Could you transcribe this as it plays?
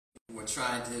We're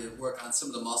trying to work on some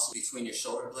of the muscles between your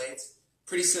shoulder blades.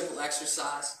 Pretty simple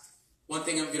exercise. One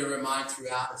thing I'm going to remind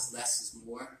throughout is less is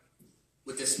more.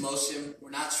 With this motion,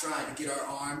 we're not trying to get our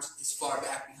arms as far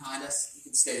back behind us. You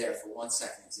can stay there for 1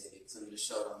 second, Xavier, because I'm going to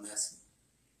show it on this.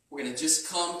 We're going to just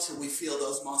come till we feel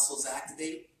those muscles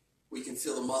activate. We can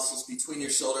feel the muscles between your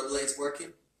shoulder blades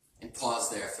working, and pause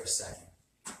there for a second.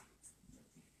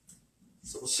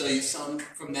 So we'll show you some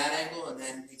from that angle, and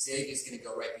then Xavier's going to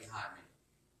go right behind me.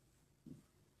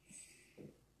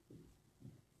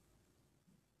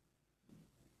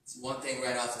 So one thing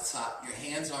right off the top, your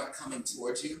hands aren't coming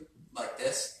towards you like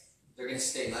this. They're going to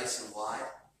stay nice and wide.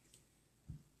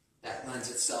 That lends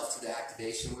itself to the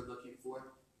activation we're looking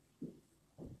for.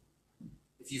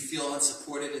 If you feel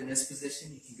unsupported in this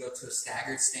position, you can go to a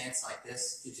staggered stance like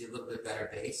this. Gives you a little bit better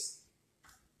base.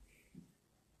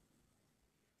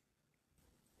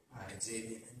 All right,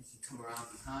 Xavier, then you can come around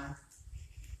behind.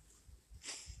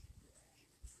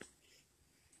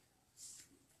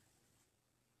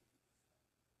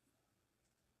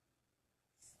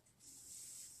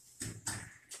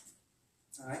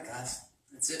 All right, guys.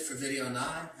 That's it for video 9.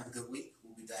 Have a good week.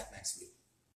 We'll be back next week.